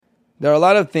There are a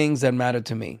lot of things that matter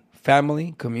to me: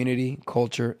 family, community,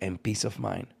 culture, and peace of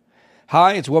mind.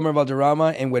 Hi, it's Wilmer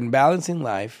Valderrama, and when balancing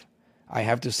life, I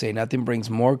have to say nothing brings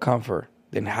more comfort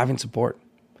than having support.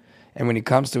 And when it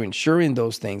comes to ensuring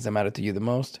those things that matter to you the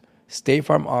most, State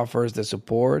Farm offers the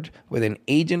support with an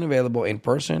agent available in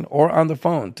person or on the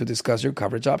phone to discuss your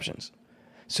coverage options.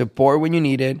 Support when you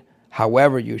need it,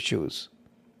 however you choose.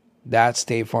 That's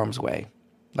State Farm's way.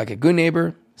 Like a good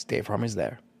neighbor, State Farm is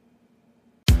there.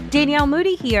 Danielle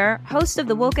Moody here, host of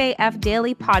the Woke AF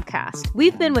Daily podcast.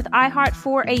 We've been with iHeart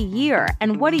for a year,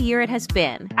 and what a year it has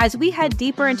been. As we head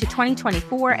deeper into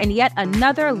 2024 and yet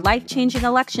another life-changing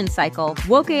election cycle,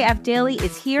 Woke AF Daily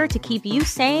is here to keep you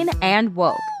sane and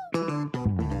woke.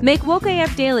 Make Woke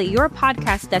AF Daily your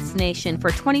podcast destination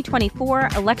for 2024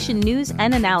 election news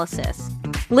and analysis.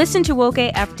 Listen to Woke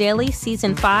AF Daily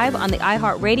Season 5 on the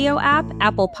iHeartRadio app,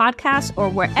 Apple Podcasts, or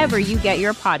wherever you get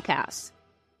your podcasts.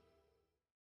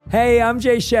 Hey, I'm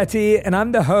Jay Shetty, and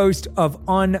I'm the host of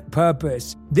On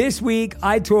Purpose. This week,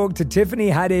 I talked to Tiffany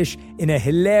Haddish in a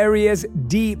hilarious,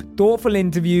 deep, thoughtful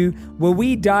interview where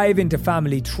we dive into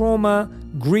family trauma,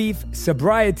 grief,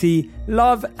 sobriety,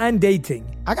 love, and dating.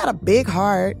 I got a big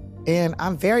heart, and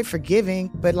I'm very forgiving,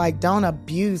 but don't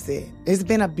abuse it. It's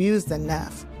been abused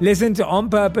enough. Listen to On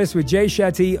Purpose with Jay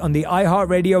Shetty on the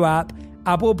iHeartRadio app,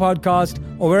 Apple Podcast,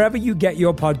 or wherever you get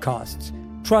your podcasts.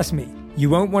 Trust me,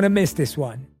 you won't want to miss this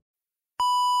one.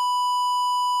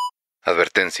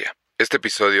 Advertencia. Este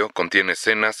episodio contiene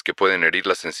escenas que pueden herir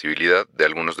la sensibilidad de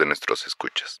algunos de nuestros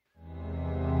escuchas.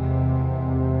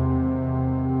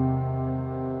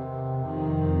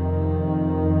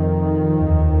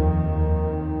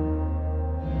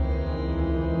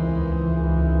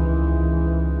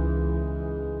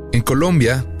 En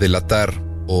Colombia, delatar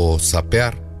o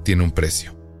sapear tiene un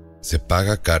precio. Se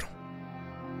paga caro.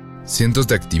 Cientos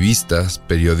de activistas,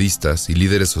 periodistas y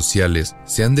líderes sociales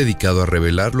se han dedicado a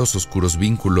revelar los oscuros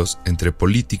vínculos entre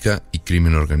política y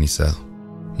crimen organizado.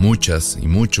 Muchas y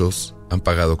muchos han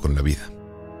pagado con la vida.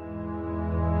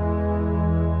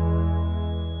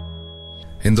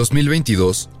 En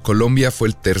 2022, Colombia fue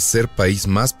el tercer país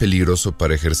más peligroso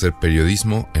para ejercer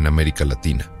periodismo en América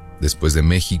Latina, después de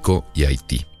México y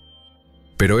Haití.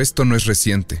 Pero esto no es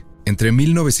reciente. Entre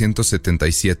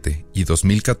 1977 y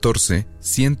 2014,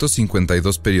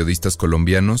 152 periodistas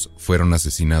colombianos fueron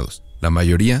asesinados, la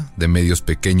mayoría de medios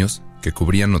pequeños que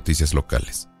cubrían noticias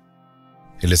locales.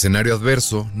 El escenario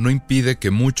adverso no impide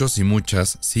que muchos y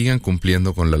muchas sigan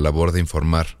cumpliendo con la labor de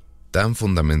informar, tan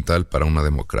fundamental para una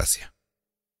democracia.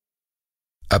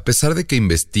 A pesar de que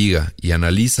investiga y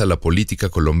analiza la política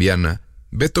colombiana,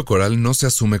 Beto Coral no se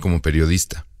asume como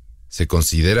periodista. Se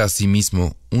considera a sí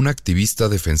mismo un activista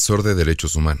defensor de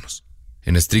derechos humanos.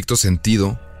 En estricto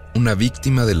sentido, una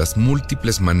víctima de las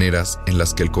múltiples maneras en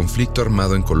las que el conflicto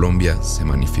armado en Colombia se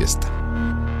manifiesta.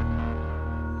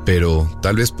 Pero,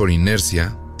 tal vez por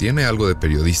inercia, tiene algo de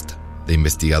periodista, de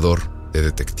investigador, de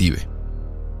detective.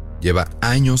 Lleva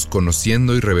años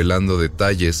conociendo y revelando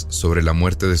detalles sobre la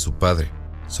muerte de su padre,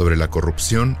 sobre la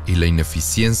corrupción y la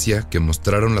ineficiencia que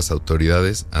mostraron las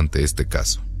autoridades ante este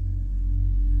caso.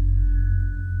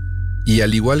 Y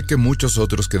al igual que muchos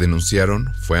otros que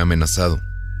denunciaron, fue amenazado,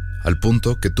 al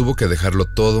punto que tuvo que dejarlo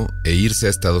todo e irse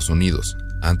a Estados Unidos,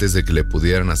 antes de que le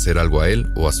pudieran hacer algo a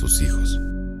él o a sus hijos.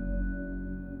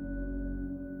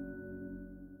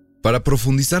 Para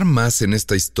profundizar más en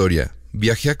esta historia,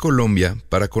 viajé a Colombia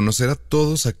para conocer a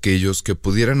todos aquellos que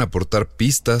pudieran aportar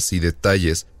pistas y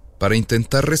detalles para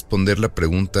intentar responder la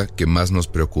pregunta que más nos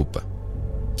preocupa: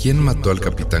 ¿quién mató al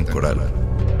capitán Coral?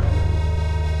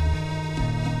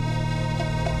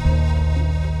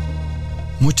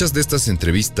 Muchas de estas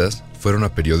entrevistas fueron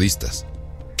a periodistas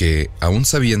que, aún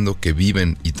sabiendo que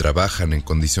viven y trabajan en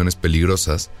condiciones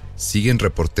peligrosas, siguen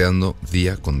reporteando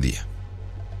día con día.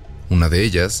 Una de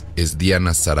ellas es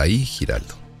Diana Saraí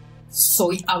Giraldo.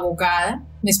 Soy abogada,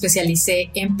 me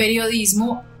especialicé en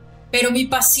periodismo, pero mi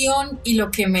pasión y lo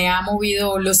que me ha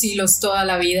movido los hilos toda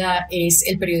la vida es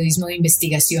el periodismo de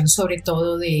investigación, sobre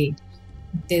todo de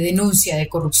denuncia de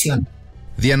corrupción.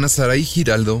 Diana Saraí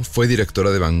Giraldo fue directora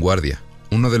de Vanguardia,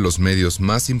 uno de los medios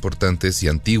más importantes y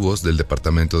antiguos del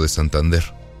departamento de Santander.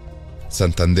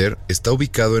 Santander está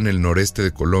ubicado en el noreste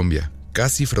de Colombia,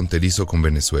 casi fronterizo con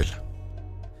Venezuela.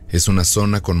 Es una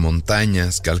zona con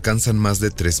montañas que alcanzan más de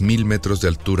 3.000 metros de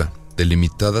altura,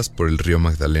 delimitadas por el río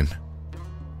Magdalena.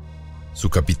 Su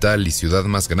capital y ciudad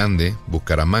más grande,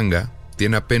 Bucaramanga,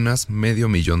 tiene apenas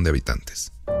 500.000 de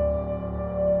habitantes.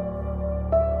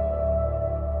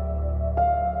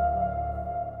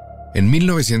 En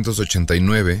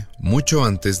 1989, mucho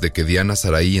antes de que Diana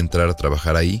Saraí entrara a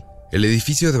trabajar ahí, el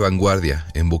edificio de Vanguardia,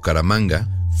 en Bucaramanga,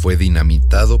 fue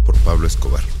dinamitado por Pablo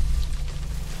Escobar.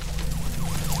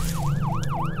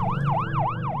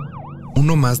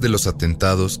 Uno más de los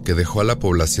atentados que dejó a la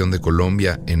población de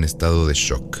Colombia en estado de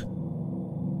shock.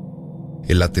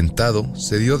 El atentado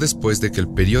se dio después de que el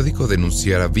periódico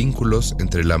denunciara vínculos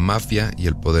entre la mafia y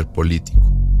el poder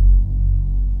político.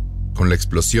 Con la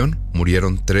explosión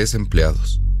murieron 3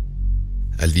 empleados.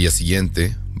 Al día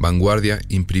siguiente, Vanguardia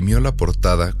imprimió la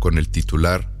portada con el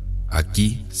titular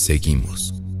 "Aquí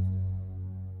seguimos".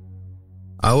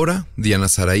 Ahora, Diana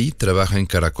Saraí trabaja en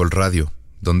Caracol Radio,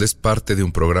 donde es parte de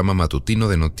un programa matutino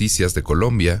de noticias de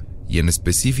Colombia y en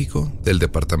específico del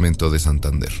departamento de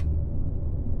Santander.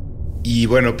 Y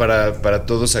bueno, para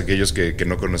todos aquellos que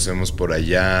no conocemos por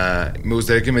allá, me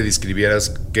gustaría que me describieras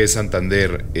qué es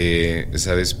Santander,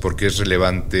 ¿sabes? ¿Por qué es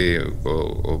relevante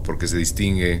o por qué se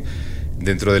distingue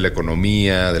dentro de la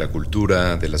economía, de la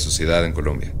cultura, de la sociedad en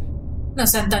Colombia? No,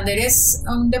 Santander es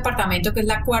un departamento que es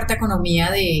la 4ª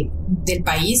economía del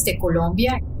país, de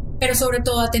Colombia, pero sobre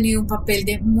todo ha tenido un papel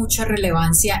de mucha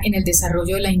relevancia en el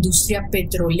desarrollo de la industria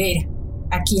petrolera.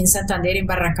 Aquí en Santander, en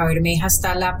Barrancabermeja,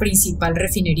 está la principal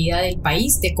refinería del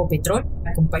país, de Ecopetrol,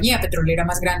 la compañía petrolera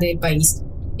más grande del país.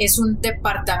 Es un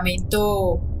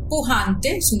departamento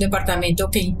pujante, es un departamento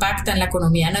que impacta en la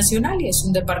economía nacional y es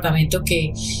un departamento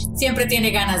que siempre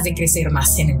tiene ganas de crecer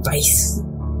más en el país.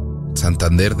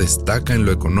 Santander destaca en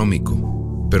lo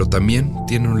económico, pero también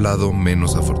tiene un lado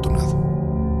menos afortunado.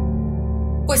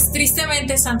 Pues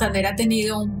tristemente Santander ha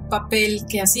tenido un papel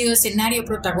que ha sido escenario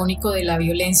protagónico de la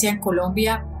violencia en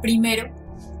Colombia. Primero,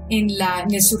 en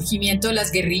el surgimiento de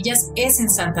las guerrillas, es en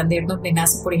Santander donde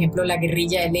nace, por ejemplo, la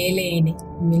guerrilla del ELN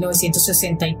en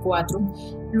 1964.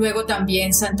 Luego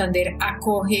también Santander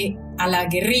acoge a la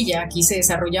guerrilla, aquí se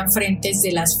desarrollan frentes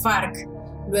de las FARC,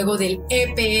 luego del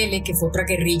EPL, que fue otra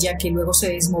guerrilla que luego se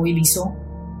desmovilizó.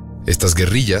 Estas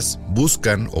guerrillas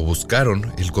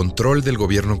buscaron el control del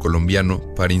gobierno colombiano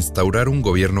para instaurar un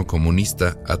gobierno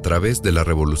comunista a través de la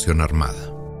Revolución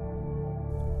Armada.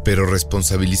 Pero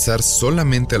responsabilizar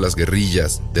solamente a las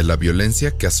guerrillas de la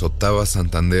violencia que azotaba a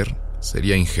Santander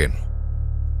sería ingenuo.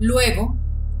 Luego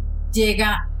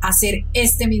llega a ser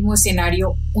este mismo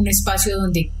escenario un espacio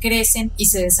donde crecen y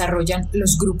se desarrollan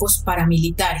los grupos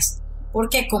paramilitares.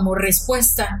 Porque como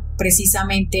respuesta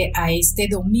precisamente a este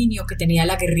dominio que tenía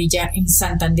la guerrilla en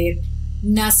Santander,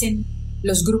 nacen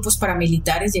los grupos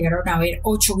paramilitares. Llegaron a haber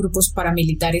 8 grupos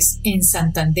paramilitares en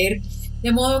Santander,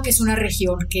 de modo que es una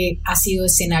región que ha sido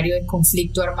escenario de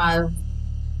conflicto armado.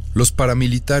 Los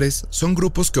paramilitares son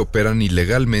grupos que operan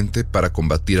ilegalmente para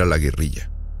combatir a la guerrilla.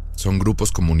 Son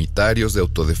grupos comunitarios de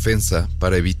autodefensa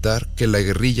para evitar que la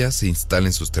guerrilla se instale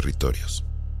en sus territorios.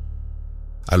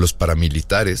 A los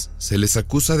paramilitares se les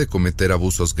acusa de cometer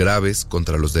abusos graves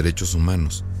contra los derechos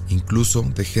humanos, incluso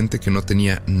de gente que no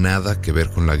tenía nada que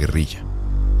ver con la guerrilla.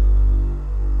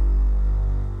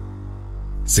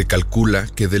 Se calcula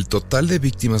que del total de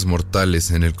víctimas mortales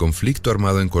en el conflicto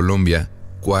armado en Colombia,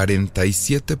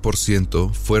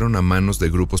 47% fueron a manos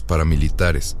de grupos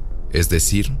paramilitares, es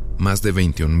decir, más de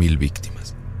 21,000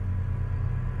 víctimas.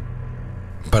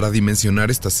 Para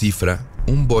dimensionar esta cifra,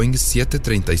 un Boeing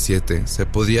 737 se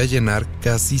podría llenar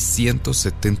casi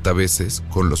 170 veces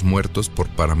con los muertos por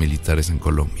paramilitares en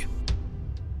Colombia.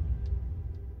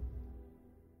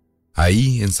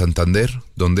 Ahí, en Santander,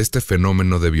 donde este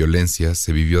fenómeno de violencia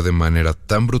se vivió de manera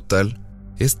tan brutal,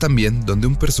 es también donde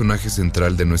un personaje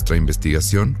central de nuestra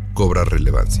investigación cobra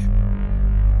relevancia.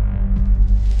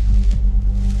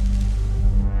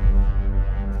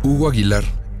 Hugo Aguilar,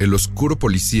 el oscuro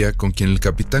policía con quien el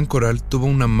capitán Coral tuvo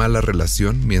una mala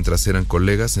relación mientras eran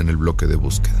colegas en el bloque de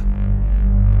búsqueda.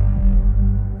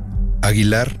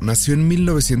 Aguilar nació en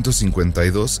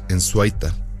 1952 en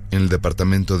Suaita, en el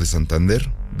departamento de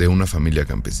Santander, de una familia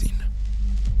campesina.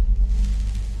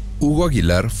 Hugo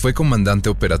Aguilar fue comandante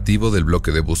operativo del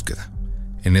bloque de búsqueda.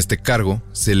 En este cargo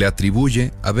se le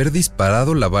atribuye haber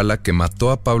disparado la bala que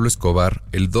mató a Pablo Escobar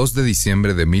el 2 de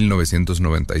diciembre de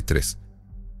 1993.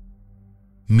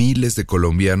 Miles de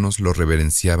colombianos lo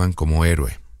reverenciaban como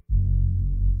héroe.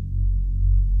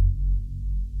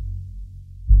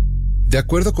 De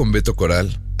acuerdo con Beto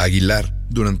Coral, Aguilar,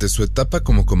 durante su etapa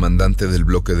como comandante del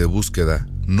bloque de búsqueda,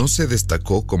 no se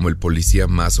destacó como el policía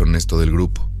más honesto del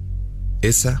grupo.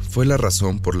 Esa fue la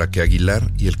razón por la que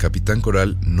Aguilar y el capitán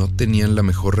Coral no tenían la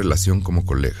mejor relación como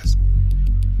colegas.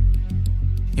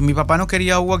 Y mi papá no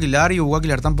quería a Hugo Aguilar y Hugo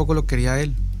Aguilar tampoco lo quería a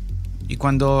él. Y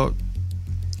cuando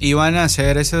iban a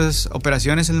hacer esas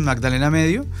operaciones en el Magdalena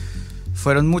Medio,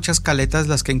 fueron muchas caletas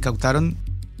las que incautaron.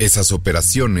 Esas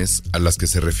operaciones a las que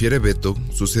se refiere Beto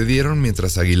sucedieron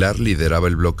mientras Aguilar lideraba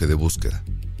el bloque de búsqueda.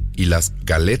 y las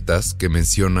caletas que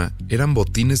menciona eran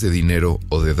botines de dinero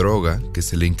o de droga que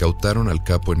se le incautaron al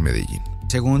capo en Medellín.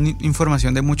 Según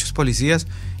información de muchos policías,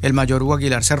 el mayor Hugo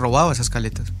Aguilar se robaba esas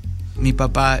caletas. Mi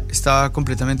papá estaba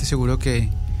completamente seguro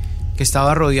que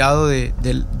estaba rodeado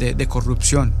de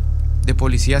corrupción, de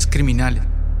policías criminales.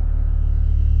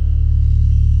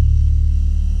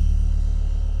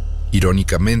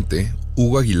 Irónicamente,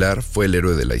 Hugo Aguilar fue el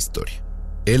héroe de la historia.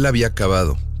 Él había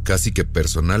acabado, casi que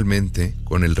personalmente,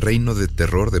 con el reino de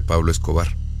terror de Pablo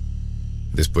Escobar.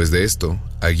 Después de esto,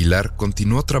 Aguilar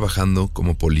continuó trabajando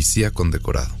como policía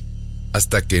condecorado,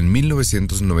 hasta que en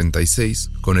 1996,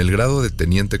 con el grado de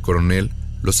teniente coronel,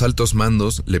 los altos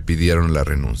mandos le pidieron la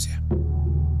renuncia.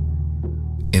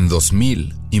 En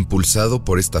 2000, impulsado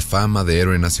por esta fama de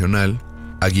héroe nacional,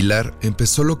 Aguilar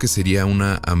empezó lo que sería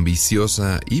una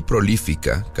ambiciosa y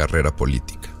prolífica carrera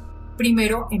política.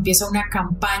 Primero empieza una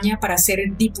campaña para ser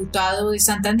diputado de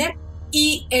Santander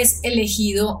y es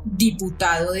elegido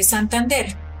diputado de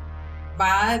Santander.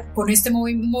 Va con este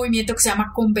movimiento que se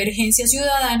llama Convergencia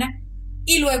Ciudadana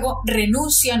y luego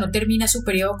renuncia, no termina su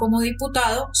periodo como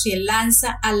diputado, se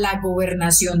lanza a la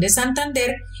gobernación de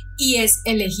Santander y es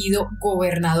elegido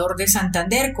gobernador de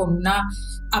Santander con una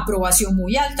aprobación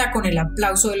muy alta, con el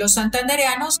aplauso de los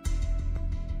santandereanos.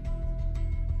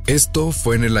 Esto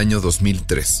fue en el año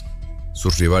 2003.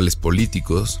 Sus rivales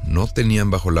políticos no tenían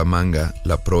bajo la manga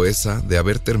la proeza de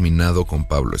haber terminado con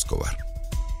Pablo Escobar.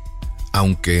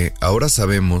 Aunque ahora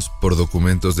sabemos por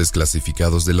documentos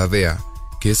desclasificados de la DEA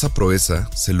que esa proeza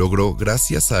se logró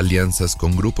gracias a alianzas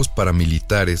con grupos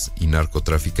paramilitares y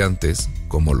narcotraficantes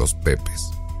como los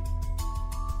Pepes.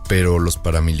 Pero los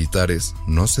paramilitares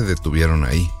no se detuvieron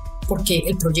ahí. Porque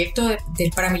el proyecto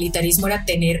del paramilitarismo era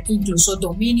tener incluso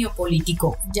dominio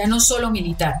político, ya no solo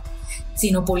militar,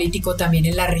 sino político también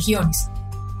en las regiones.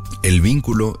 El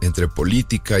vínculo entre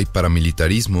política y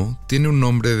paramilitarismo tiene un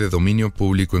nombre de dominio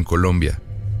público en Colombia: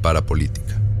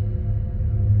 parapolítica.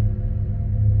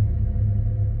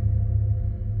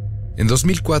 En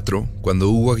 2004, cuando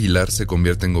Hugo Aguilar se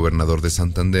convierte en gobernador de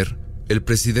Santander, el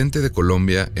presidente de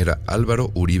Colombia era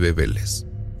Álvaro Uribe Vélez,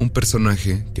 un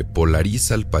personaje que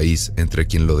polariza al país entre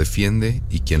quien lo defiende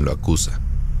y quien lo acusa,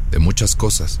 de muchas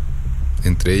cosas,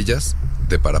 entre ellas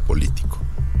de parapolítico.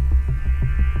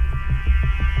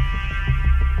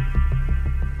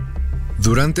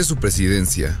 Durante su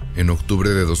presidencia, en octubre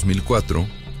de 2004,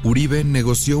 Uribe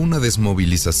negoció una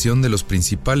desmovilización de los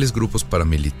principales grupos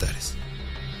paramilitares.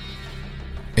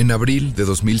 En abril de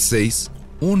 2006,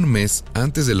 un mes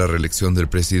antes de la reelección del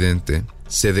presidente,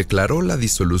 se declaró la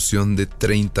disolución de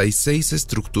 36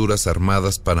 estructuras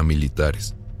armadas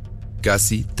paramilitares,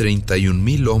 casi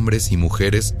 31,000 hombres y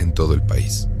mujeres en todo el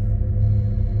país.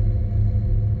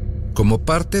 Como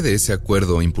parte de ese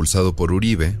acuerdo impulsado por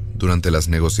Uribe, durante las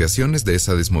negociaciones de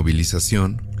esa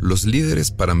desmovilización, los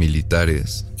líderes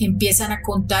paramilitares empiezan a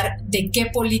contar de qué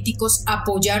políticos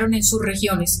apoyaron en sus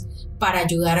regiones para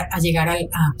ayudar a llegar al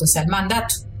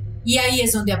mandato. Y ahí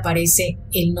es donde aparece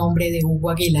el nombre de Hugo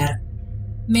Aguilar,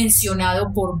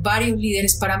 mencionado por varios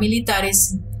líderes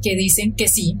paramilitares que dicen que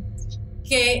sí,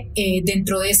 que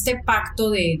dentro de este pacto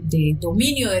de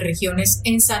dominio de regiones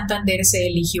en Santander se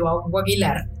eligió a Hugo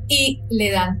Aguilar y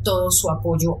le dan todo su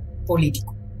apoyo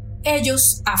político.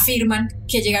 Ellos afirman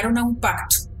que llegaron a un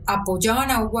pacto,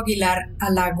 apoyaban a Hugo Aguilar a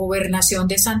la gobernación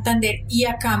de Santander y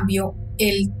a cambio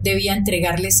él debía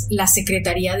entregarles la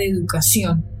Secretaría de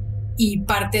Educación y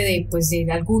parte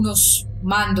de algunos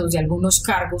mandos, de algunos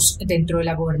cargos dentro de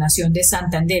la gobernación de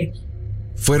Santander.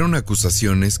 Fueron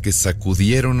acusaciones que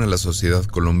sacudieron a la sociedad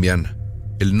colombiana.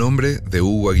 El nombre de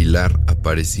Hugo Aguilar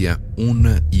aparecía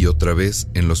una y otra vez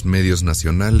en los medios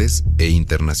nacionales e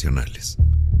internacionales.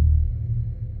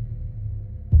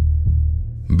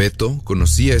 Beto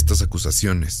conocía estas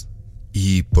acusaciones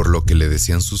y, por lo que le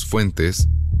decían sus fuentes,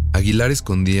 Aguilar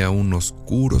escondía un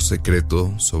oscuro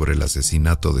secreto sobre el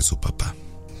asesinato de su papá.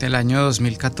 Del año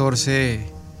 2014,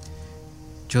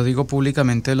 yo digo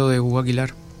públicamente lo de Hugo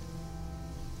Aguilar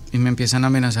y me empiezan a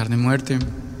amenazar de muerte.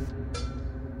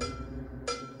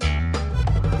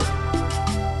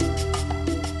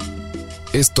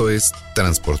 Esto es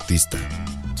Transportista.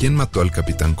 ¿Quién mató al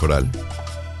capitán Coral?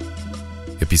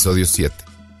 Episodio 7.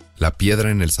 La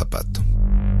piedra en el zapato.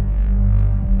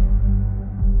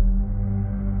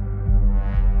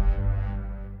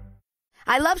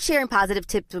 I love sharing positive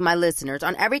tips with my listeners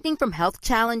on everything from health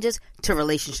challenges to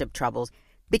relationship troubles.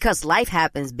 Because life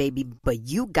happens, baby, but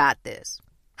you got this.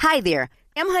 Hi there,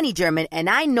 I'm Honey German, and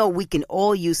I know we can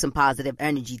all use some positive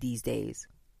energy these days.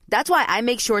 That's why I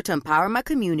make sure to empower my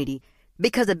community,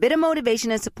 because a bit of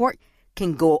motivation and support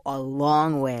can go a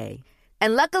long way.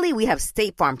 And luckily, we have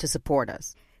State Farm to support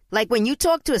us. Like when you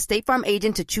talk to a State Farm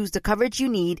agent to choose the coverage you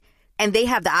need, and they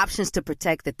have the options to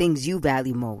protect the things you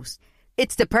value most.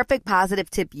 It's the perfect positive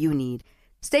tip you need.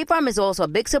 State Farm is also a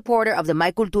big supporter of the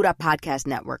My Cultura podcast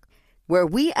network, where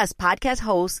we as podcast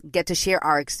hosts get to share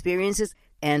our experiences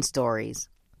and stories.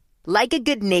 Like a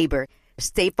good neighbor,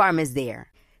 State Farm is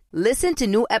there. Listen to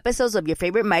new episodes of your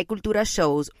favorite My Cultura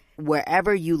shows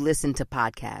wherever you listen to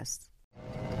podcasts.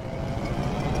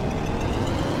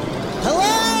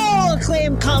 Hello,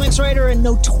 acclaimed comics writer and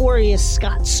notorious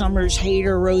Scott Summers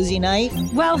hater, Rosie Knight.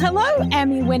 Well, hello,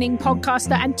 Emmy-winning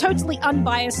podcaster and totally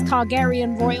unbiased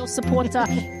Targaryen royal supporter,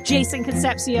 Jason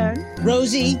Concepcion.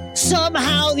 Rosie,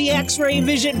 somehow the X-Ray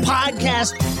Vision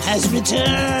podcast has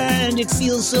returned. It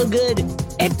feels so good.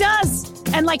 It does.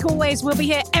 And like always, we'll be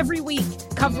here every week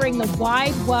covering the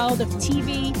wide world of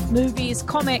TV, movies,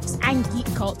 comics, and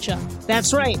geek culture.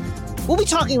 That's right. We'll be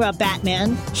talking about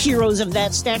Batman, heroes of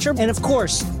that stature, and of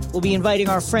course, we'll be inviting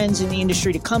our friends in the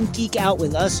industry to come geek out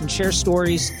with us and share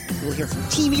stories. We'll hear from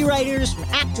TV writers, from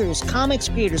actors, comics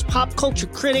creators, pop culture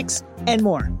critics, and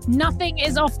more. Nothing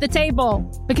is off the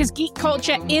table because geek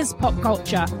culture is pop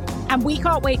culture, and we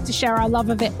can't wait to share our love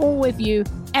of it all with you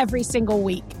every single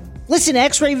week. Listen to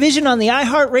X-Ray Vision on the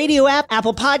iHeartRadio app,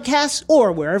 Apple Podcasts,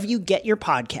 or wherever you get your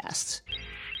podcasts.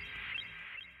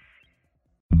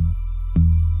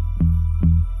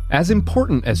 As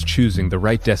important as choosing the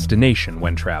right destination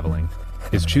when traveling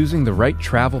is choosing the right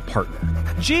travel partner.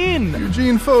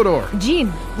 Eugene Fodor.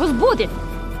 Gene was booted.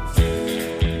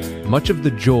 Much of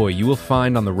the joy you will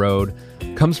find on the road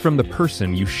comes from the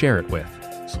person you share it with.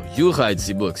 So you write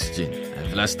the books, Gene,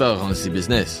 and Vlastar runs the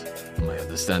business. I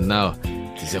understand now.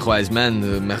 He's a wise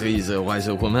man marries a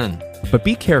wiser woman. But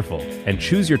be careful and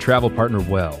choose your travel partner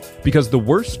well, because the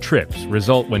worst trips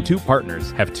result when two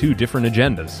partners have two different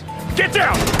agendas. Get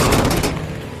down!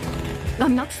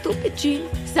 I'm not stupid, Gene.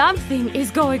 Something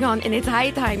is going on, and it's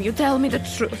high time you tell me the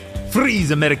truth.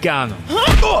 Freeze, Americano!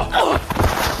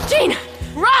 Gene,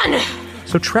 run!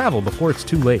 So travel before it's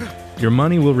too late. Your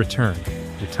money will return,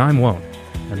 your time won't,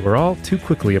 and we're all too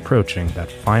quickly approaching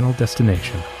that final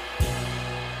destination.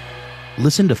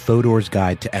 Listen to Fodor's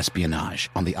Guide to Espionage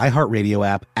on the iHeartRadio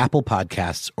app, Apple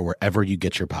Podcasts, or wherever you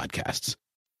get your podcasts.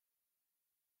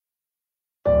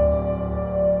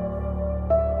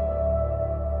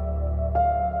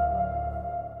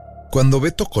 Cuando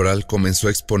Beto Coral comenzó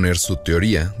a exponer su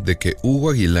teoría de que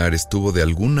Hugo Aguilar estuvo de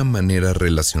alguna manera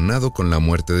relacionado con la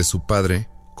muerte de su padre,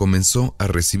 comenzó a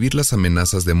recibir las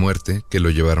amenazas de muerte que lo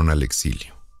llevaron al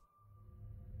exilio.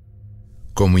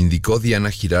 Como indicó Diana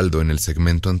Giraldo en el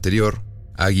segmento anterior,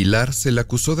 a Aguilar se le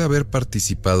acusó de haber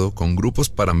participado con grupos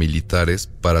paramilitares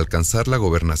para alcanzar la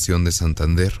gobernación de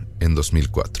Santander en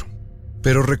 2004.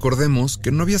 Pero recordemos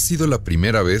que no había sido la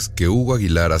primera vez que Hugo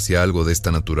Aguilar hacía algo de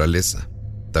esta naturaleza.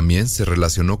 También se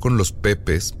relacionó con los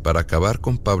Pepes para acabar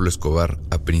con Pablo Escobar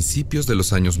a principios de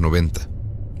los años 90.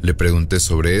 Le pregunté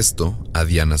sobre esto a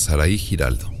Diana Saraí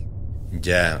Giraldo.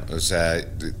 Ya, o sea,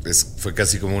 fue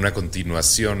casi como una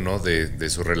continuación, ¿no? De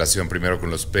su relación primero con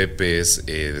los Pepes,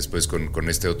 después con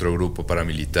este otro grupo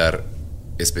paramilitar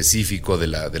específico de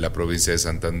la provincia de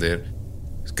Santander.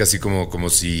 Es casi como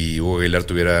si Hugo Aguilar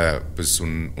tuviera pues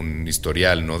un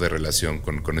historial, ¿no? De relación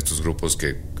con estos grupos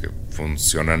que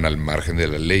funcionan al margen de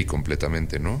la ley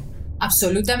completamente, ¿no?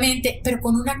 Absolutamente, pero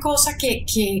con una cosa que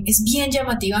es bien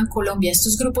llamativa en Colombia.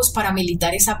 Estos grupos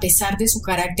paramilitares, a pesar de su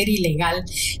carácter ilegal,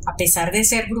 a pesar de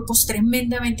ser grupos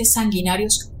tremendamente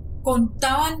sanguinarios,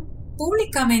 contaban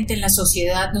públicamente en la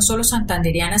sociedad, no solo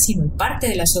santandereana, sino en parte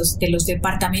de los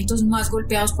departamentos más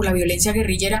golpeados por la violencia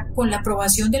guerrillera, con la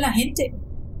aprobación de la gente.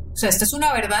 O sea, esta es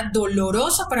una verdad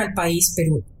dolorosa para el país,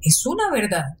 pero es una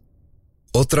verdad.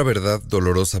 Otra verdad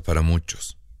dolorosa para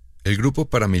muchos. El grupo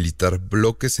paramilitar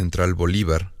Bloque Central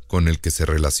Bolívar, con el que se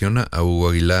relaciona a Hugo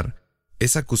Aguilar,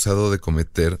 es acusado de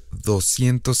cometer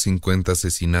 250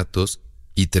 asesinatos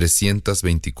y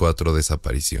 324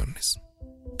 desapariciones.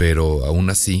 Pero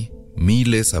aún así,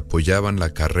 miles apoyaban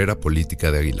la carrera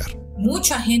política de Aguilar.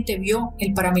 Mucha gente vio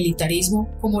el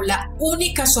paramilitarismo como la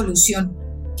única solución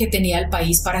que tenía el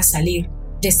país para salir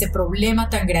de este problema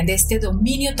tan grande, de este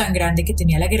dominio tan grande que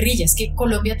tenía la guerrilla. Es que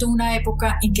Colombia tuvo una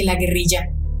época en que la guerrilla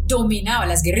dominaba,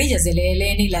 las guerrillas del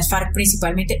ELN y las FARC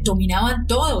principalmente, dominaban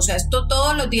todo. O sea, esto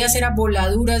todos los días eran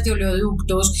voladuras de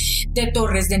oleoductos, de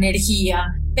torres de energía,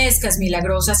 pescas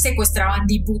milagrosas, secuestraban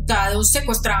diputados,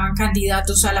 secuestraban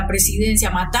candidatos a la presidencia,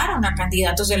 mataron a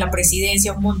candidatos de la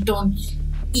presidencia un montón,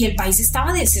 y el país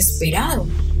estaba desesperado.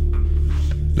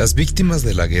 Las víctimas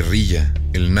de la guerrilla,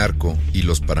 el narco y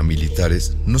los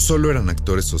paramilitares no solo eran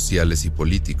actores sociales y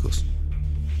políticos,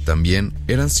 también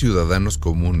eran ciudadanos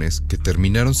comunes que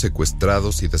terminaron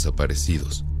secuestrados y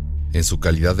desaparecidos, En su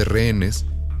calidad de rehenes,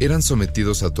 eran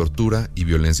sometidos a tortura y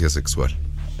violencia sexual.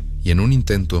 Y en un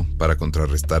intento para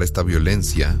contrarrestar esta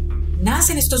violencia,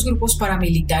 nacen estos grupos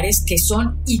paramilitares que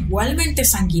son igualmente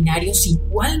sanguinarios,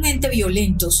 igualmente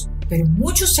violentos, pero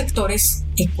muchos sectores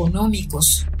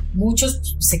económicos,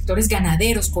 muchos sectores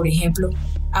ganaderos, por ejemplo,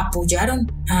 apoyaron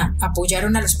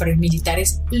a los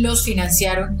paramilitares, los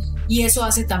financiaron, y eso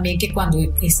hace también que cuando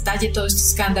estalle todo este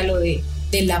escándalo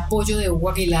del apoyo de Hugo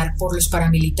Aguilar por los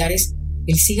paramilitares,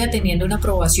 él siga teniendo una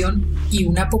aprobación y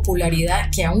una popularidad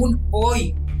que aún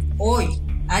hoy,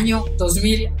 año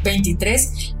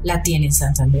 2023, la tiene en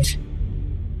Santander.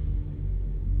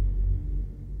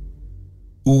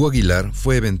 Hugo Aguilar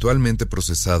fue eventualmente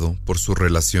procesado por su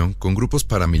relación con grupos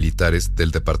paramilitares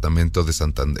del departamento de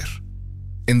Santander.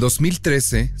 En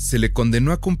 2013 se le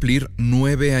condenó a cumplir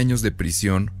 9 años de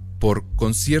prisión por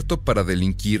concierto para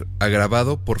delinquir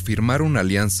agravado por firmar una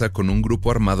alianza con un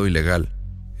grupo armado ilegal,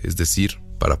 es decir,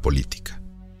 para política.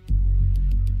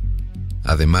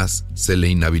 Además, se le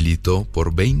inhabilitó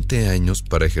por 20 años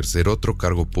para ejercer otro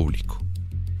cargo público.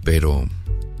 Pero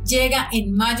llega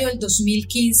en mayo del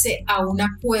 2015 a un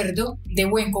acuerdo de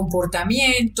buen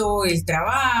comportamiento, él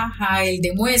trabaja, él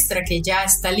demuestra que ya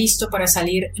está listo para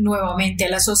salir nuevamente a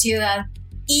la sociedad,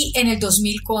 y en el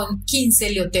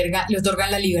 2015 le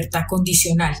otorgan la libertad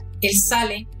condicional. Él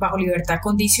sale bajo libertad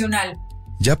condicional.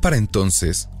 Ya para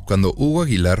entonces, cuando Hugo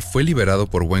Aguilar fue liberado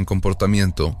por buen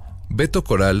comportamiento, Beto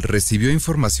Coral recibió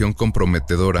información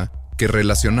comprometedora que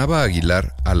relacionaba a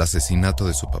Aguilar al asesinato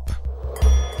de su papá.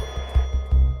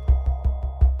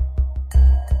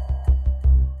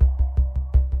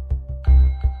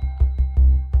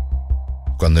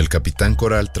 Cuando el capitán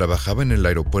Coral trabajaba en el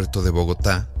aeropuerto de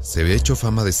Bogotá, se había hecho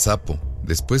fama de sapo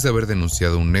después de haber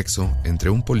denunciado un nexo entre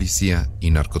un policía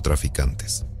y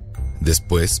narcotraficantes.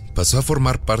 Después pasó a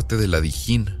formar parte de la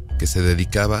DIJÍN, que se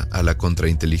dedicaba a la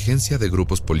contrainteligencia de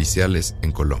grupos policiales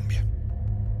en Colombia.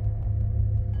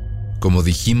 Como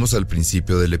dijimos al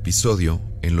principio del episodio,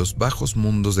 en los bajos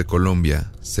mundos de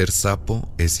Colombia, ser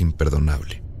sapo es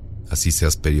imperdonable, así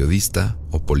seas periodista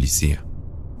o policía.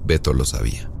 Beto lo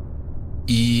sabía.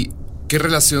 ¿Y qué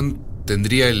relación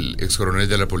tendría el excoronel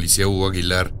de la policía Hugo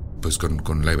Aguilar pues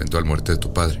con la eventual muerte de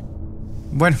tu padre?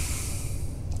 Bueno,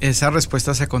 esa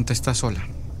respuesta se contesta sola.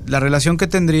 La relación que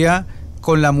tendría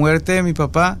con la muerte de mi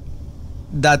papá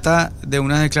data de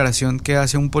una declaración que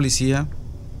hace un policía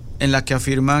en la que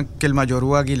afirma que el mayor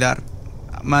Hugo Aguilar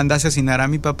manda asesinar a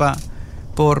mi papá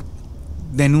por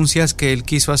denuncias que él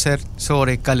quiso hacer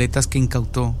sobre caletas que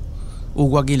incautó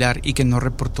Hugo Aguilar y que no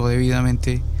reportó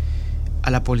debidamente a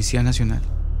la Policía Nacional.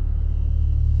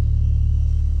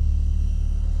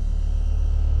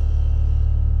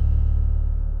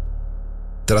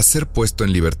 Tras ser puesto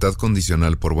en libertad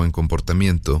condicional por buen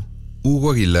comportamiento,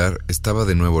 Hugo Aguilar estaba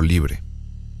de nuevo libre,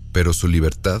 pero su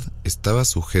libertad estaba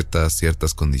sujeta a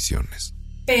ciertas condiciones.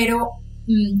 Pero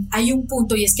hay un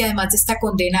punto, y es que además de esta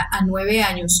condena a 9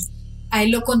 años, a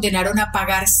él lo condenaron a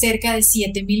pagar cerca de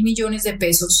 7.000 millones de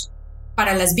pesos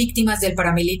para las víctimas del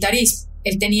paramilitarismo.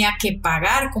 Él tenía que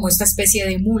pagar como esta especie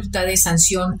de multa de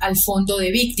sanción al fondo de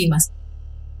víctimas.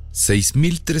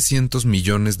 6.300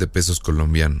 millones de pesos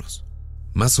colombianos,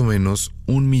 más o menos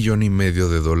 $1,5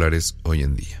 millones hoy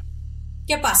en día.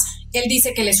 ¿Qué pasa? Él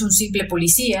dice que él es un simple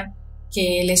policía,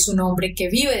 que él es un hombre que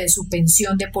vive de su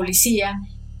pensión de policía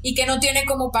y que no tiene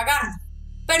cómo pagarlo.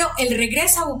 Pero él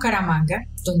regresa a Bucaramanga,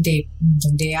 donde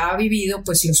ha vivido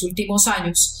pues los últimos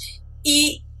años,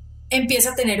 y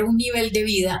empieza a tener un nivel de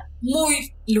vida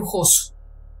muy lujoso.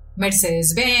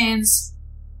 Mercedes-Benz,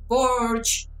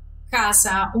 Porsche,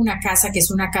 una casa que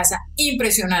es una casa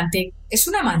impresionante, es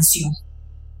una mansión.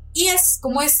 Y es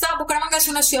como Bucaramanga es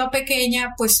una ciudad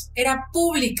pequeña, pues era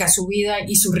pública su vida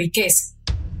y su riqueza.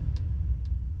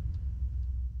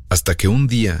 Hasta que un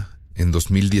día, en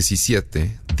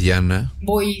 2017, Diana...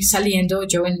 Voy saliendo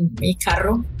yo en mi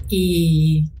carro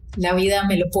y la vida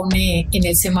me lo pone en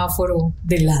el semáforo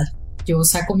del lado. Yo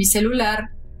saco mi celular,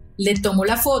 le tomo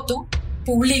la foto,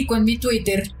 publico en mi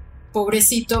Twitter: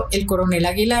 pobrecito el coronel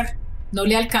Aguilar, no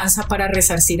le alcanza para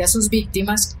resarcir a sus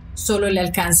víctimas, solo le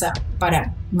alcanza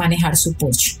para manejar su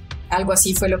Porsche. Algo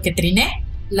así fue lo que triné.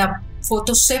 La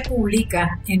foto se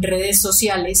publica en redes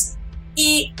sociales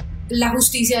y la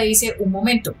justicia dice: un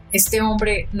momento, este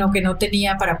hombre que no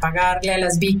tenía para pagarle a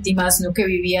las víctimas, no que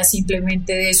vivía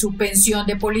simplemente de su pensión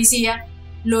de policía,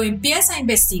 lo empieza a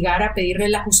investigar, a pedirle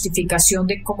la justificación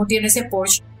de cómo tiene ese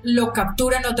Porsche, lo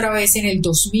capturan otra vez en el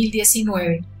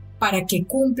 2019 para que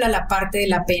cumpla la parte de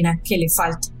la pena que le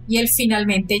falta, y él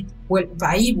finalmente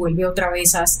vuelve otra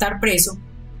vez a estar preso.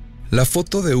 La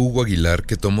foto de Hugo Aguilar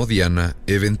que tomó Diana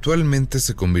eventualmente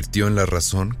se convirtió en la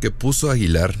razón que puso a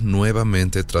Aguilar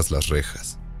nuevamente tras las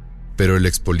rejas. Pero el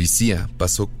ex policía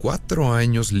pasó 4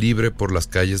 años libre por las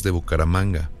calles de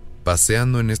Bucaramanga,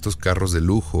 paseando en estos carros de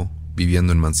lujo,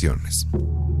 viviendo en mansiones.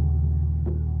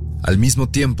 Al mismo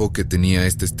tiempo que tenía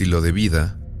este estilo de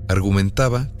vida,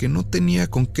 argumentaba que no tenía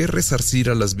con qué resarcir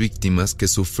a las víctimas que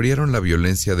sufrieron la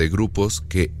violencia de grupos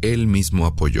que él mismo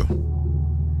apoyó.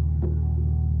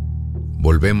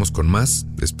 Volvemos con más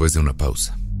después de una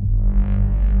pausa.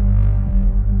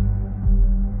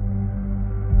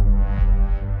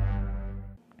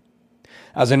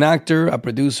 As an actor, a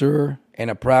producer,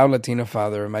 and a proud Latino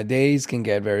father, my days can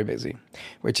get very busy,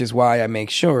 which is why I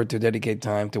make sure to dedicate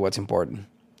time to what's important,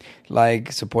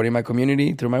 like supporting my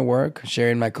community through my work,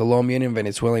 sharing my Colombian and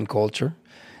Venezuelan culture,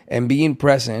 and being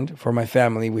present for my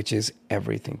family, which is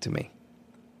everything to me.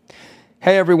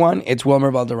 Hey everyone, it's Wilmer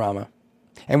Valderrama.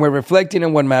 And we're reflecting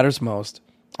on what matters most.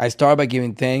 I start by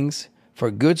giving thanks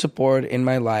for good support in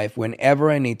my life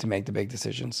whenever I need to make the big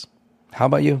decisions. How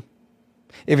about you?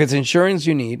 If it's insurance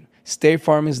you need, State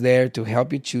Farm is there to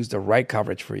help you choose the right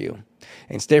coverage for you.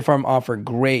 And State Farm offers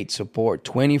great support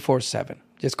 24/7.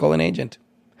 Just call an agent.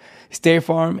 State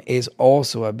Farm is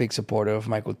also a big supporter of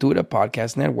my Cultura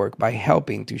podcast network by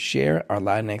helping to share our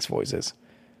Latinx voices.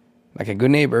 Like a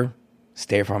good neighbor,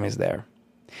 State Farm is there.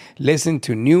 Listen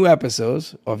to new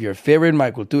episodes of your favorite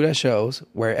My Cultura shows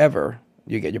wherever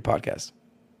you get your podcasts.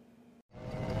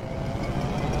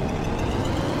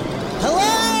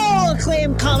 Hello,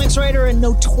 acclaimed comics writer and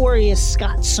notorious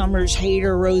Scott Summers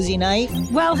hater, Rosie Knight.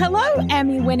 Well, hello,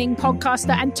 Emmy-winning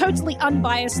podcaster and totally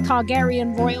unbiased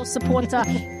Targaryen royal supporter,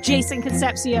 Jason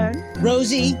Concepcion.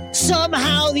 Rosie,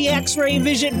 somehow the X-Ray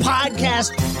Vision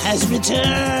podcast has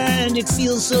returned. It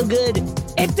feels so good.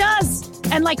 It does.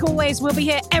 And like always, we'll be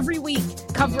here every week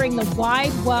covering the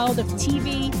wide world of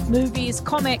TV, movies,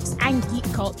 comics, and geek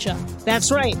culture.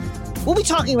 That's right. We'll be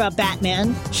talking about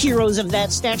Batman, heroes of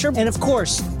that stature, and of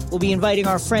course, we'll be inviting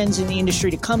our friends in the industry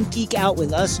to come geek out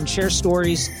with us and share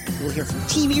stories. We'll hear from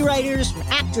TV writers, from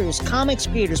actors, comics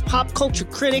creators, pop culture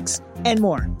critics, and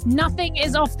more. Nothing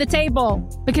is off the table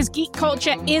because geek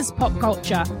culture is pop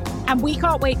culture, and we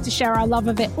can't wait to share our love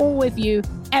of it all with you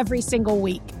every single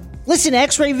week. Listen to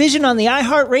X-Ray Vision on the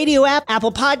iHeartRadio app,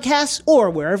 Apple Podcasts,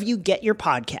 or wherever you get your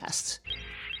podcasts.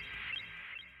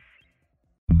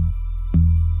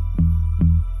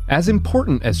 As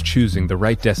important as choosing the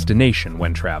right destination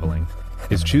when traveling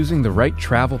is choosing the right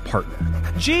travel partner.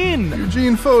 Gene!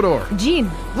 Eugene Fodor.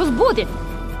 Gene, возбудит.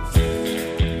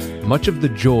 Much of the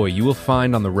joy you will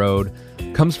find on the road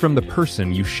comes from the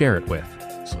person you share it with.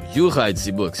 So you write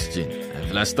the books, Gene,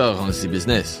 and Vlastar runs the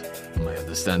business. I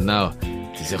understand now.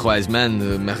 The wise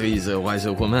man marries a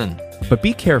wiser woman. But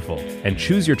be careful and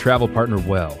choose your travel partner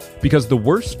well, because the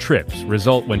worst trips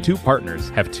result when two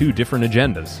partners have two different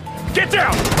agendas. Get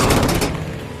down!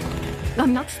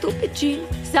 I'm not stupid, Gene.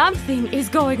 Something is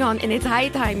going on, and it's high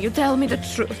time you tell me the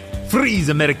truth. Freeze,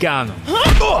 Americano.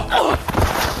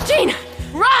 Gene,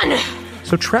 run!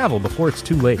 So travel before it's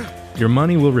too late. Your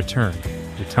money will return,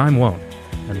 your time won't,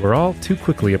 and we're all too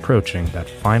quickly approaching that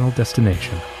final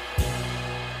destination.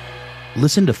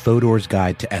 Listen to Fodor's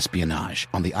Guide to Espionage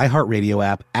on the iHeartRadio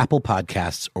app, Apple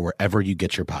Podcasts, or wherever you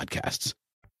get your podcasts.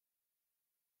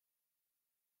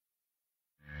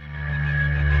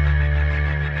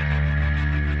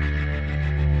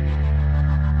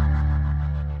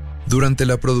 Durante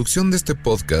la producción de este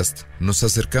podcast, nos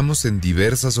acercamos en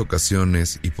diversas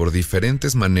ocasiones y por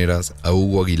diferentes maneras a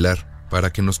Hugo Aguilar para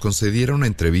que nos concediera una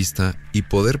entrevista y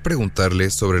poder preguntarle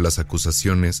sobre las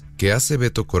acusaciones que hace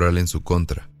Beto Coral en su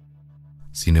contra.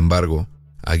 Sin embargo,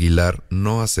 Aguilar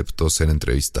no aceptó ser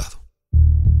entrevistado.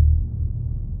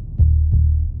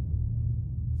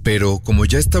 Pero, como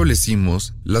ya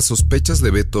establecimos, las sospechas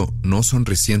de Beto no son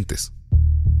recientes.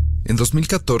 En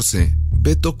 2014,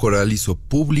 Beto Coral hizo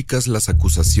públicas las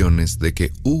acusaciones de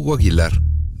que Hugo Aguilar,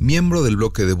 miembro del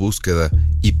bloque de búsqueda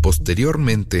y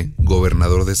posteriormente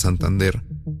gobernador de Santander,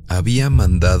 había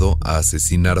mandado a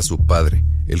asesinar a su padre,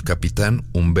 el capitán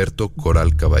Humberto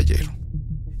Coral Caballero.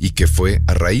 Y que fue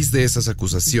a raíz de esas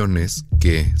acusaciones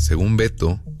que, según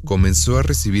Beto, comenzó a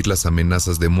recibir las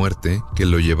amenazas de muerte que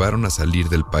lo llevaron a salir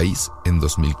del país en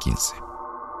 2015.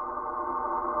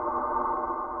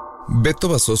 Beto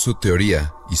basó su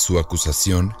teoría y su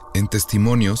acusación en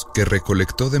testimonios que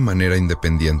recolectó de manera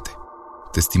independiente.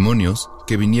 Testimonios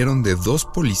que vinieron de 2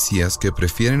 policías que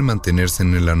prefieren mantenerse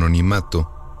en el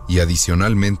anonimato y,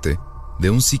 adicionalmente, de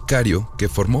un sicario que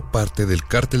formó parte del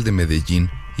cártel de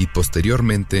Medellín y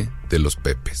posteriormente de los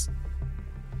Pepes.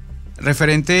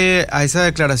 Referente a esa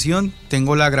declaración,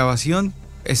 tengo la grabación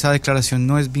esa declaración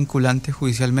no es vinculante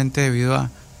judicialmente debido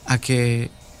a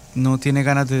que no tiene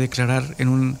ganas de declarar en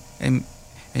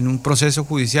un proceso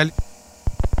judicial.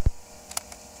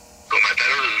 Lo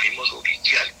mataron los mismos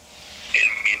oficiales, el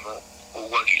mismo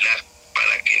Hugo Aguilar,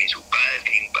 para que ni su padre,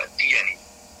 ni empatía,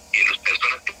 ni las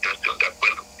personas que no estén de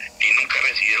acuerdo, ni nunca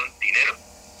recibieron dinero,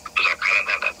 lo sacaran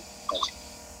a la luz pública.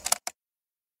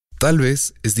 Tal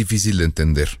vez es difícil de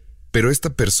entender, pero esta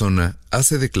persona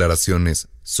hace declaraciones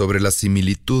sobre las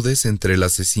similitudes entre el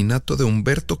asesinato de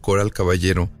Humberto Coral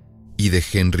Caballero y de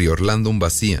Henry Orlando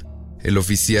Umbacía, el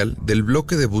oficial del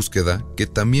bloque de búsqueda que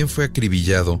también fue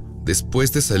acribillado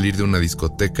después de salir de una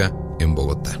discoteca en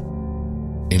Bogotá,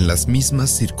 en las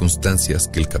mismas circunstancias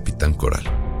que el capitán Coral.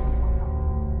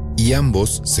 Y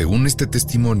ambos, según este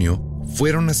testimonio,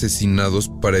 fueron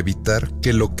asesinados para evitar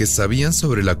que lo que sabían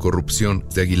sobre la corrupción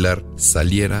de Aguilar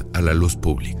saliera a la luz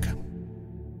pública.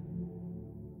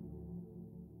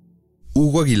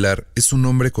 Hugo Aguilar es un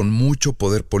hombre con mucho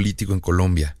poder político en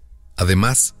Colombia.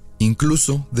 Además,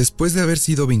 incluso después de haber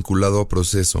sido vinculado a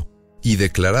proceso y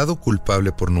declarado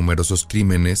culpable por numerosos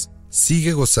crímenes,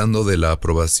 sigue gozando de la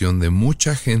aprobación de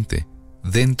mucha gente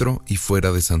dentro y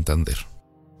fuera de Santander.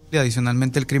 Y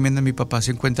adicionalmente, el crimen de mi papá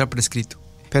se encuentra prescrito.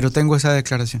 Pero tengo esa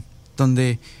declaración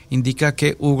donde indica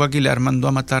que Hugo Aguilar mandó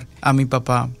a matar a mi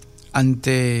papá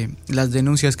ante las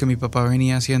denuncias que mi papá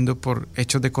venía haciendo por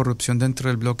hechos de corrupción dentro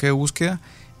del bloque de búsqueda,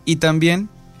 y también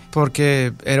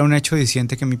porque era un hecho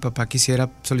diciente que mi papá quisiera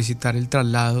solicitar el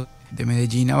traslado de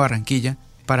Medellín a Barranquilla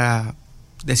para,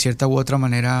 de cierta u otra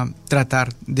manera,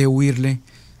 tratar de huirle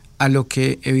a lo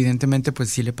que evidentemente pues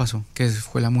sí le pasó, que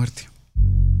fue la muerte.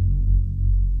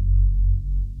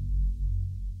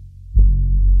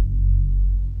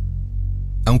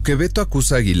 Aunque Beto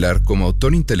acusa a Aguilar como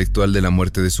autor intelectual de la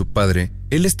muerte de su padre,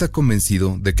 él está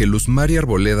convencido de que Luz Mari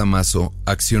Arboleda Mazo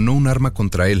accionó un arma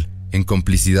contra él, en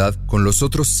complicidad con los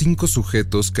otros 5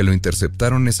 sujetos que lo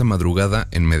interceptaron esa madrugada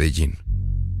en Medellín.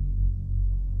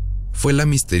 Fue la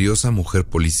misteriosa mujer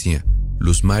policía,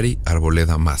 Luz Mari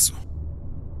Arboleda Mazo.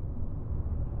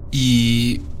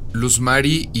 ¿Y Luz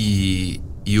Mari y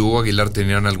Hugo Aguilar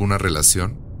tenían alguna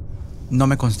relación? No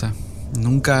me consta.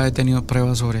 Nunca he tenido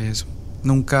pruebas sobre eso.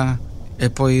 Nunca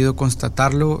he podido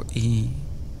constatarlo y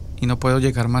no puedo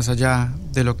llegar más allá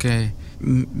de lo que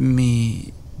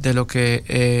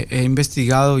he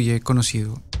investigado y he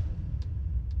conocido.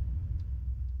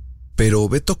 Pero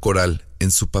Beto Coral, en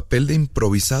su papel de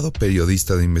improvisado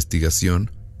periodista de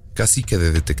investigación, casi que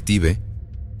de detective,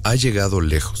 ha llegado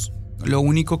lejos. Lo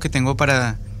único que tengo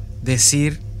para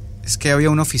decir es que había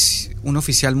un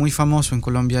oficial muy famoso en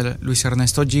Colombia, Luis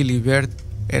Ernesto Gilibert,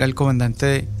 era el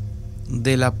comandante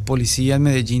de la policía en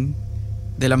Medellín,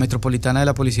 de la metropolitana de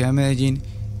la policía de Medellín,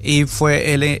 y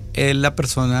fue él la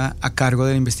persona a cargo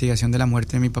de la investigación de la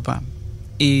muerte de mi papá.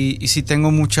 Y sí tengo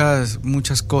muchas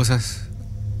cosas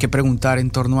que preguntar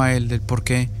en torno a él, del por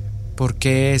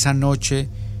qué esa noche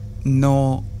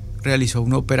no realizó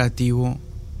un operativo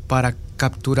para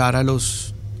capturar a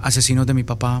los asesinos de mi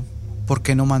papá, por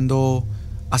qué no mandó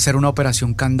hacer una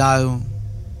operación candado,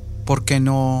 por qué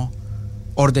no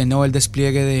ordenó el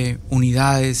despliegue de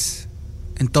unidades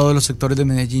en todos los sectores de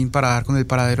Medellín para dar con el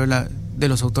paradero de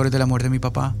los autores de la muerte de mi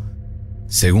papá.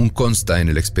 Según consta en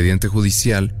el expediente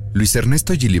judicial, Luis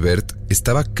Ernesto Gilibert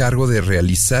estaba a cargo de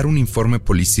realizar un informe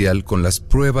policial con las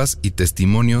pruebas y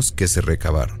testimonios que se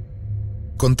recabaron.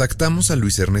 Contactamos a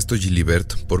Luis Ernesto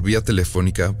Gilibert por vía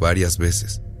telefónica varias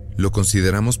veces. Lo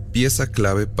consideramos pieza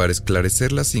clave para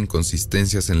esclarecer las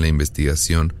inconsistencias en la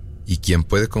investigación y quien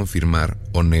puede confirmar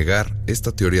o negar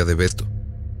esta teoría de Beto.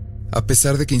 A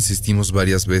pesar de que insistimos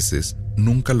varias veces,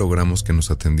 nunca logramos que nos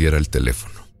atendiera el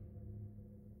teléfono.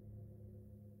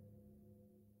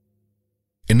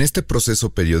 En este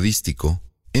proceso periodístico,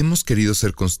 hemos querido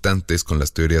ser constantes con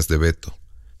las teorías de Beto.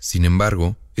 Sin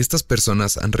embargo, estas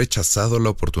personas han rechazado la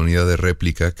oportunidad de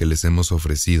réplica que les hemos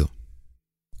ofrecido.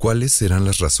 ¿Cuáles serán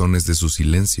las razones de su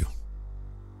silencio?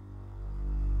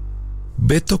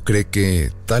 Beto cree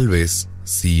que, tal vez,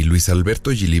 si Luis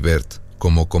Alberto Gilibert,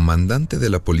 como comandante de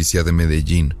la policía de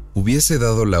Medellín, hubiese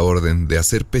dado la orden de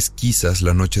hacer pesquisas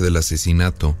la noche del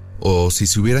asesinato, o si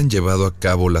se hubieran llevado a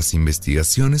cabo las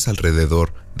investigaciones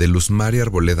alrededor de Luz Mari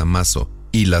Arboleda Mazo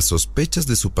y las sospechas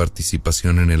de su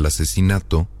participación en el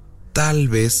asesinato, tal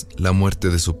vez la muerte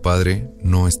de su padre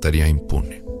no estaría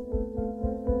impune.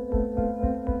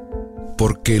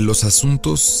 Porque los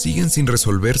asuntos siguen sin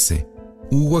resolverse.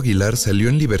 Hugo Aguilar salió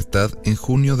en libertad en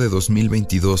junio de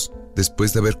 2022,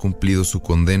 después de haber cumplido su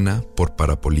condena por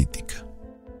parapolítica.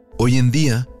 Hoy en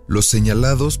día, los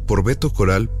señalados por Beto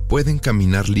Coral pueden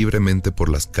caminar libremente por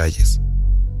las calles.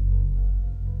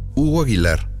 Hugo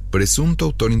Aguilar, presunto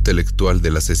autor intelectual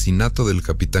del asesinato del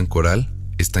capitán Coral,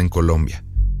 está en Colombia,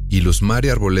 y Luz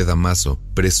María Arboleda Mazo,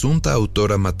 presunta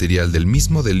autora material del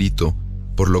mismo delito,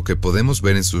 por lo que podemos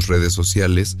ver en sus redes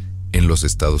sociales, en los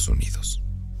Estados Unidos.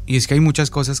 Y es que hay muchas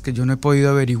cosas que yo no he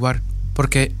podido averiguar,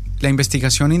 porque la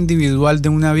investigación individual de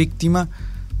una víctima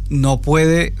no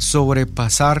puede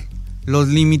sobrepasar los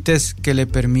límites que le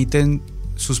permiten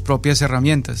sus propias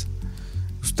herramientas.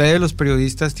 Ustedes, los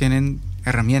periodistas, tienen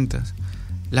herramientas.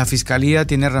 La fiscalía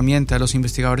tiene herramientas, los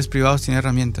investigadores privados tienen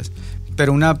herramientas.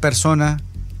 Pero una persona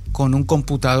con un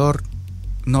computador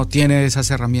no tiene esas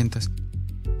herramientas.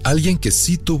 Alguien que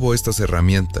sí tuvo estas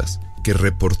herramientas, que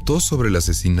reportó sobre el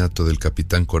asesinato del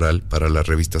capitán Coral para la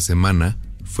revista Semana,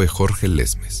 fue Jorge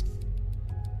Lesmes.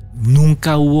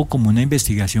 Nunca hubo como una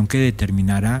investigación que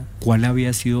determinara cuál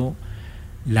había sido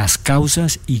las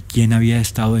causas y quién había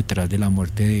estado detrás de la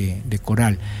muerte de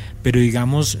Coral. Pero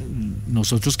digamos,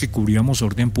 nosotros que cubríamos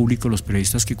orden público, los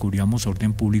periodistas que cubríamos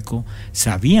orden público,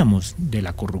 sabíamos de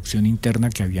la corrupción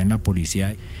interna que había en la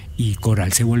policía, y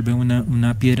Coral se vuelve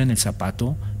una piedra en el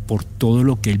zapato por todo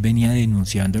lo que él venía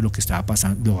denunciando, lo que estaba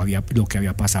pasando, lo que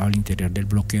había pasado al interior del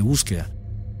bloque de búsqueda.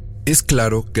 Es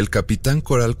claro que el capitán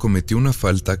Coral cometió una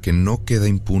falta que no queda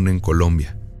impune en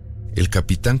Colombia. El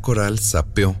capitán Coral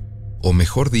sapeó, o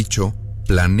mejor dicho,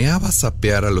 planeaba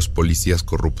sapear a los policías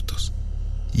corruptos.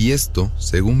 Y esto,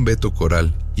 según Beto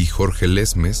Coral y Jorge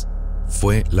Lesmes,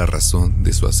 fue la razón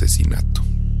de su asesinato.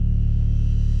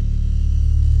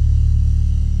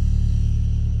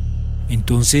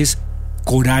 Entonces,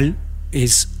 Coral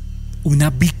es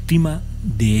una víctima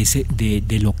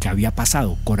de lo que había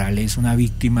pasado. Coral es una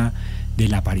víctima de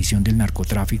la aparición del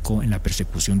narcotráfico en la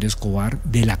persecución de Escobar,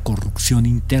 de la corrupción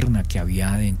interna que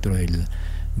había dentro del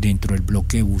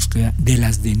bloque de búsqueda, de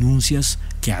las denuncias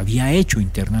que había hecho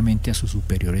internamente a sus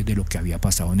superiores de lo que había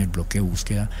pasado en el bloque de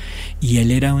búsqueda. Y él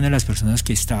era una de las personas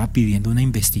que estaba pidiendo una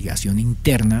investigación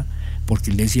interna, porque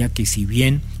él decía que si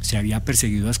bien se había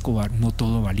perseguido a Escobar, no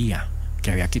todo valía,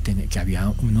 que había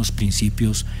unos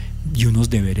principios y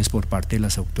unos deberes por parte de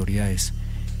las autoridades.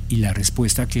 Y la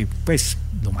respuesta que pues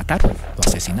lo mataron, lo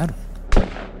asesinaron.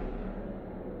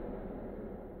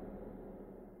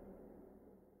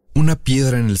 Una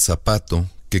piedra en el zapato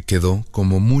que quedó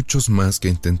como muchos más que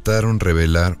intentaron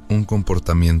revelar un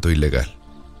comportamiento ilegal.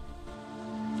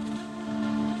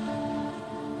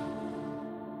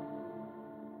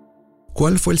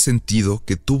 ¿Cuál fue el sentido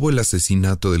que tuvo el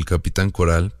asesinato del capitán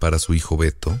Coral para su hijo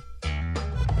Beto?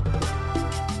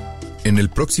 En el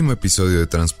próximo episodio de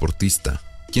Transportista,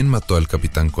 ¿quién mató al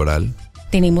capitán Coral?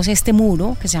 Tenemos este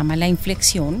muro que se llama La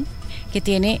Inflexión, que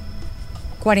tiene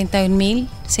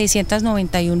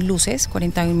 41.691 luces,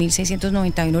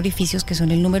 41.691 orificios, que son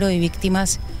el número de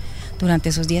víctimas durante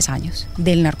esos 10 años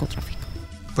del narcotráfico.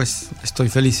 Pues estoy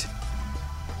feliz.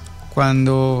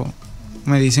 Cuando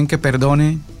me dicen que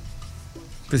perdone,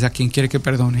 pues ¿a quién quiere que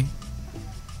perdone?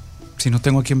 Si no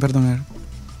tengo a quién perdonar.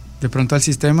 De pronto al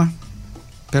sistema,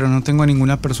 pero no tengo a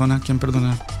ninguna persona a quien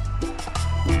perdonar.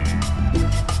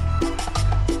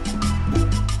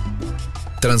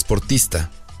 Transportista,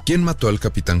 ¿quién mató al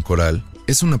capitán Coral?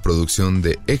 Es una producción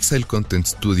de Exile Content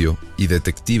Studio y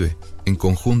Detective, en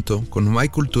conjunto con My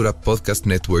Cultura Podcast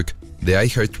Network de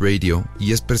iHeartRadio,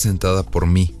 y es presentada por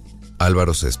mí,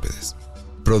 Álvaro Céspedes.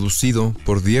 Producido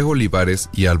por Diego Olivares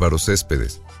y Álvaro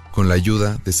Céspedes, con la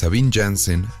ayuda de Sabine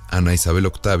Jansen, Ana Isabel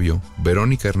Octavio,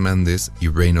 Verónica Hernández y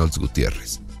Reynolds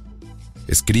Gutiérrez.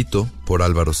 Escrito por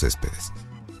Álvaro Céspedes.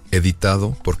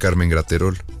 Editado por Carmen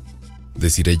Graterol.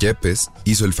 Desiree Yepes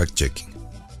hizo el fact-checking.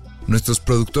 Nuestros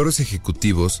productores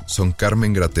ejecutivos son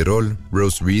Carmen Graterol,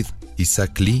 Rose Reed,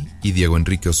 Isaac Lee y Diego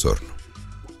Enrique Osorno.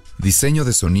 Diseño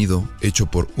de sonido hecho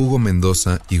por Hugo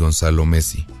Mendoza y Gonzalo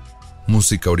Messi.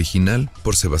 Música original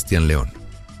por Sebastián León.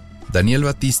 Daniel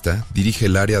Batista dirige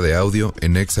el área de audio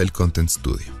en Exile Content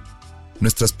Studio.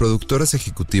 Nuestras productoras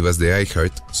ejecutivas de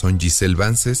iHeart son Giselle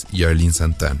Vances y Arlene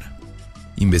Santana.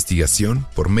 Investigación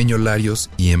por Meño Larios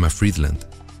y Emma Friedland.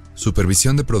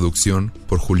 Supervisión de producción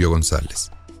por Julio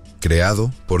González.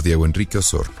 Creado por Diego Enrique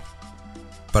Osorno.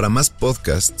 Para más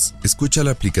podcasts, escucha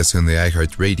la aplicación de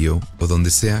iHeartRadio o donde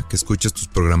sea que escuches tus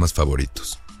programas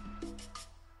favoritos.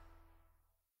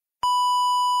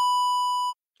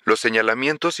 Los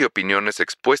señalamientos y opiniones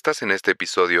expuestas en este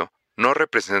episodio no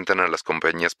representan a las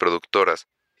compañías productoras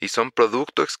y son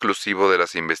producto exclusivo de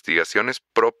las investigaciones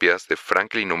propias de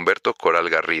Franklin Humberto Coral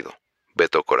Garrido,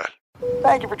 Beto Coral.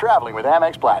 Thank you for traveling with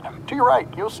Amex Platinum. To your right,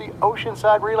 you'll see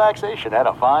oceanside relaxation at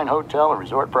a fine hotel and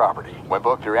resort property. When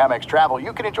booked through Amex Travel,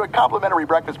 you can enjoy complimentary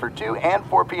breakfast for 2 and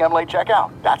 4 p.m. late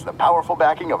checkout. That's the powerful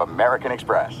backing of American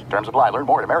Express. Terms apply. Learn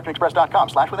more at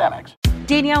americanexpress.com/withAmex.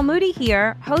 Danielle Moody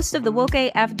here, host of the Woke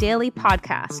AF Daily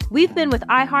podcast. We've been with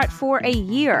iHeart for a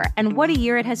year, and what a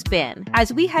year it has been.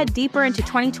 As we head deeper into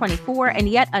 2024 and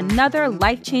yet another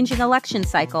life-changing election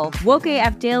cycle, Woke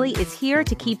AF Daily is here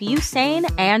to keep you sane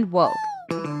and woke.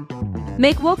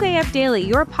 Make Woke AF Daily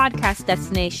your podcast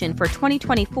destination for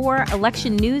 2024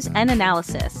 election news and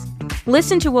analysis.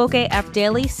 Listen to Woke AF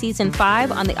Daily Season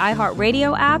 5 on the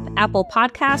iHeartRadio app, Apple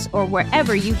Podcasts, or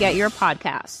wherever you get your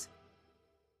podcasts.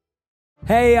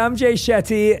 Hey, I'm Jay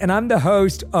Shetty, and I'm the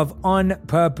host of On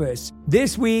Purpose.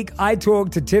 This week, I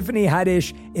talked to Tiffany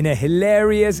Haddish in a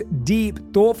hilarious, deep,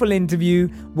 thoughtful interview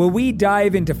where we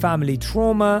dive into family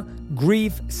trauma,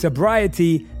 grief,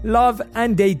 sobriety, love,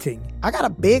 and dating. I got a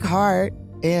big heart,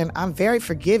 and I'm very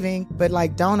forgiving, but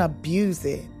don't abuse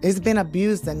it. It's been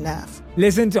abused enough.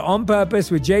 Listen to On Purpose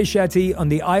with Jay Shetty on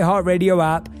the iHeartRadio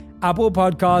app, Apple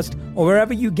Podcast, or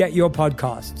wherever you get your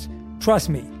podcasts. Trust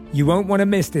me, you won't want to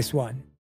miss this one.